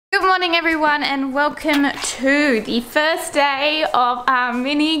Good morning everyone and welcome to the first day of our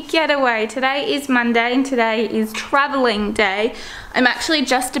mini getaway. Today is Monday and today is traveling day. I'm actually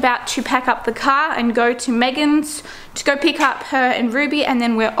just about to pack up the car and go to Megan's to go pick up her and Ruby, and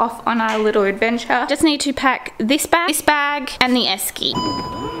then we're off on our little adventure. Just need to pack this bag and the esky.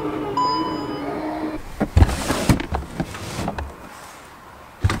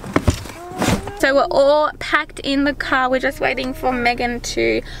 So we're all packed in the car. We're just waiting for Megan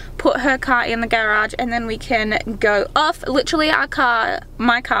to put her car in the garage and then we can go off. Literally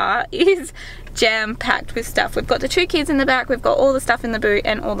my car is jam-packed with stuff. We've got the two kids in the back, we've got all the stuff in the boot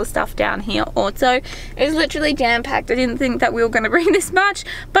and all the stuff down here also. It's literally jam-packed. I didn't think that we were going to bring this much,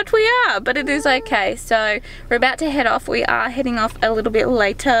 but we are, but it is okay. So we're about to head off. We are heading off a little bit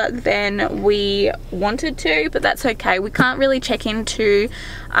later than we wanted to, but that's okay. We can't really check into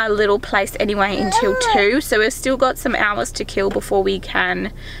our little place anyway until 2, so we've still got some hours to kill before we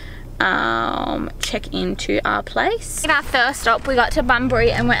can check into our place. In our first stop we got to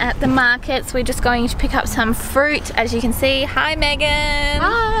Bunbury and we're at the markets. We're just going to pick up some fruit, as you can see. Hi Megan!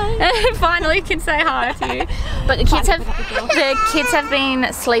 Hi! Finally can say hi to you. But the kids have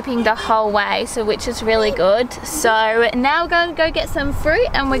been sleeping the whole way, so which is really good. So now we're going to go get some fruit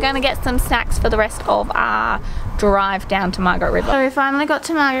and we're going to get some snacks for the rest of our drive down to Margaret River. So we finally got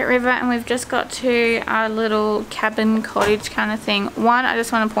to Margaret River and we've just got to our little cabin cottage kind of thing. One, I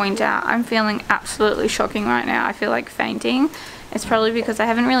just want to point out, I'm feeling absolutely shocking right now. I feel like fainting. It's probably because I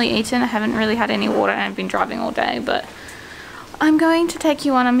haven't really eaten, I haven't really had any water, and I've been driving all day, but I'm going to take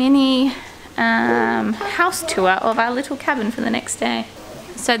you on a mini house tour of our little cabin for the next day.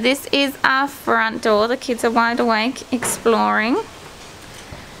 So this is our front door. The kids are wide awake exploring.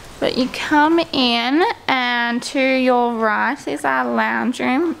 But you come in and to your right is our lounge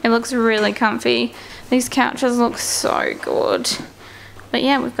room. It looks really comfy. These couches look so good. But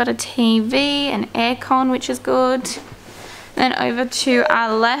yeah, we've got a TV and aircon, which is good. Then over to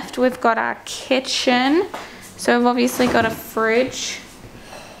our left, we've got our kitchen. So we've obviously got a fridge.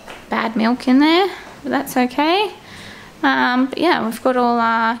 Bad milk in there, but that's okay. But yeah, we've got all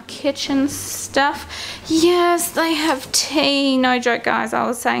our kitchen stuff. Yes, they have tea. No joke, guys. I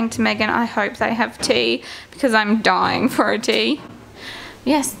was saying to Megan, I hope they have tea because I'm dying for a tea.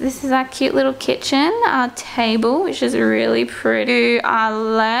 Yes, this is our cute little kitchen, our table, which is really pretty. To our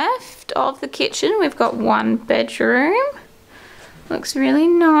left of the kitchen, we've got one bedroom. Looks really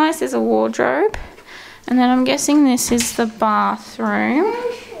nice. There's a wardrobe. And then I'm guessing this is the bathroom.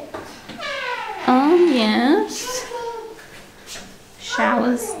 Oh, yes.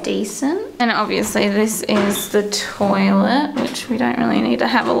 Shower's decent. And obviously this is the toilet, which we don't really need to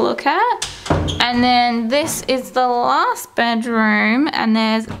have a look at. And then this is the last bedroom, and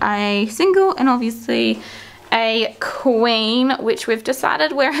there's a single and obviously a queen, which we've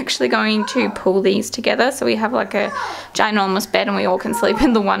decided we're actually going to pull these together so we have like a ginormous bed and we all can sleep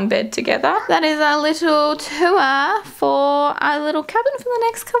in the one bed together. That is our little tour for our little cabin for the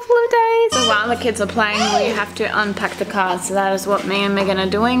next couple of days. So while the kids are playing, we have to unpack the car, so that is what me and Megan are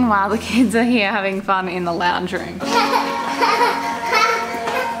doing while the kids are here having fun in the lounge room.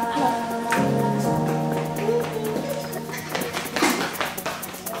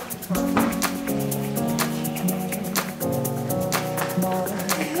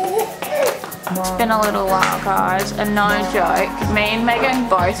 It's been a little while, guys, and no joke, me and Megan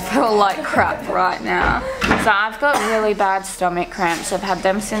both feel like crap right now. So I've got really bad stomach cramps. I've had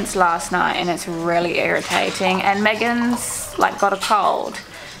them since last night and it's really irritating, and Megan's like got a cold.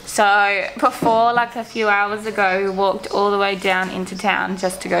 So before, like a few hours ago, we walked all the way down into town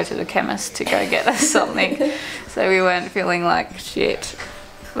just to go to the chemist to go get us something. So we weren't feeling like shit.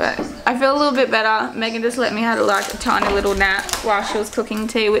 But I feel a little bit better. Megan just let me have like a tiny little nap while she was cooking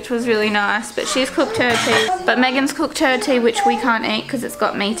tea, which was really nice. But she's cooked her tea. But Megan's cooked her tea, which we can't eat because it's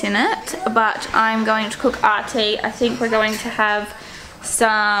got meat in it. But I'm going to cook our tea. I think we're going to have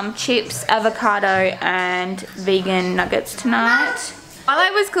some chips, avocado and vegan nuggets tonight. While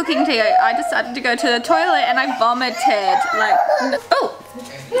I was cooking tea, I decided to go to the toilet and I vomited. Like, oh,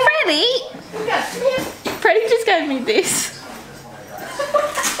 Freddie! Freddie just gave me this.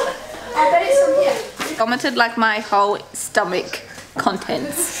 I bet it's from here. Vomited like my whole stomach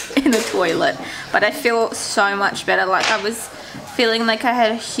contents in the toilet, but I feel so much better. Like I was feeling like I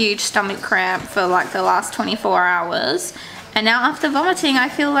had a huge stomach cramp for like the last 24 hours, and now after vomiting I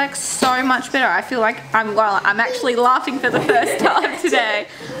feel like so much better. I feel like I'm actually laughing for the first time today.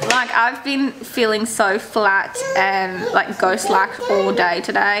 Like I've been feeling so flat and like ghost-like all day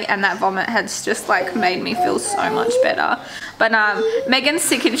today, and that vomit has just like made me feel so much better. But Megan's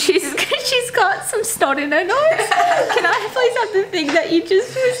sick and she's got some snot in her nose. Can I please have the thing that you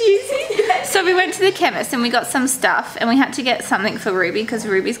just was using? So we went to the chemist and we got some stuff, and we had to get something for Ruby because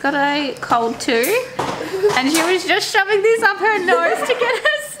Ruby's got a cold too. And she was just shoving this up her nose to get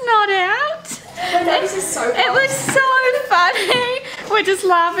her snot out. This is so fun. It was so funny. We're just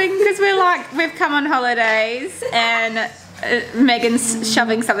laughing because we're like, we've come on holidays and Megan's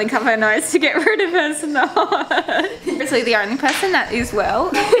shoving something up her nose to get rid of her snot. Obviously the only person that is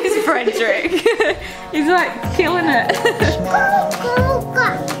well is Frederick. He's like killing it.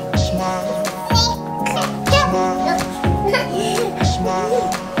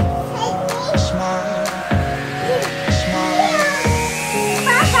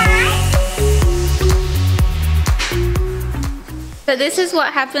 So this is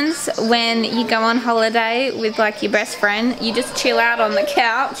what happens when you go on holiday with like your best friend. You just chill out on the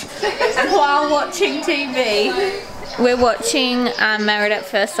couch while watching TV. We're watching Married at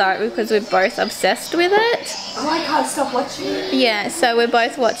First Sight because we're both obsessed with it. Oh, I can't stop watching it. Yeah, so we're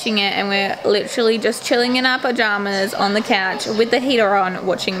both watching it and we're literally just chilling in our pajamas on the couch with the heater on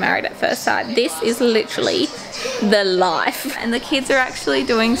watching Married at First Sight. This is literally the life. And the kids are actually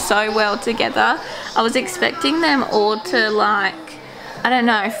doing so well together. I was expecting them all to like, I don't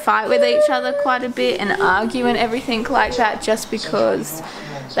know, fight with each other quite a bit and argue and everything like that just because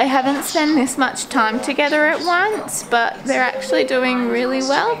they haven't spent this much time together at once, but they're actually doing really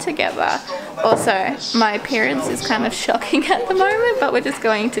well together. Also, my appearance is kind of shocking at the moment, but we're just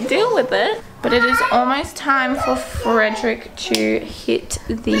going to deal with it. But it is almost time for Frederick to hit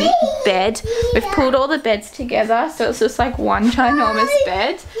the bed. We've pulled all the beds together, so it's just like one ginormous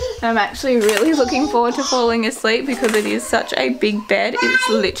bed. And I'm actually really looking forward to falling asleep because it is such a big bed. It's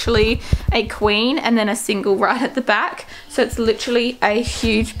literally a queen and then a single right at the back. So it's literally a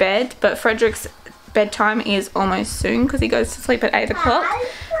huge bed, but Frederick's bedtime is almost soon because he goes to sleep at 8 o'clock.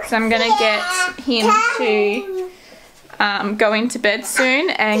 So I'm gonna get him to go into bed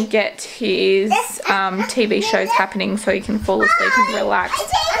soon and get his TV shows happening so he can fall asleep and relax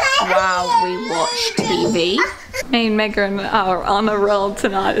while we watch TV. Me and Megan are on a roll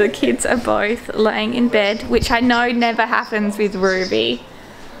tonight. The kids are both laying in bed, which I know never happens with Ruby.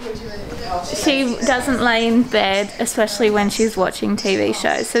 She doesn't lay in bed, especially when she's watching TV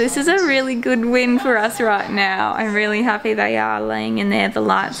shows. So this is a really good win for us right now. I'm really happy they are laying in there. The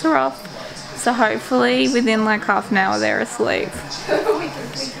lights are off. So hopefully within like half an hour they're asleep.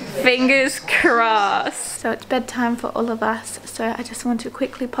 Fingers crossed. So it's bedtime for all of us. So I just want to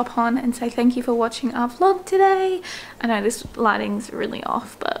quickly pop on and say thank you for watching our vlog today. I know this lighting's really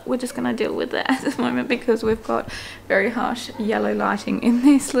off, but we're just gonna deal with it at this moment because we've got very harsh yellow lighting in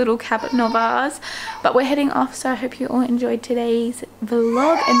this little cabin of ours. But we're heading off, so I hope you all enjoyed today's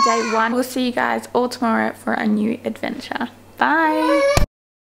vlog and day one. We'll see you guys all tomorrow for a new adventure. Bye.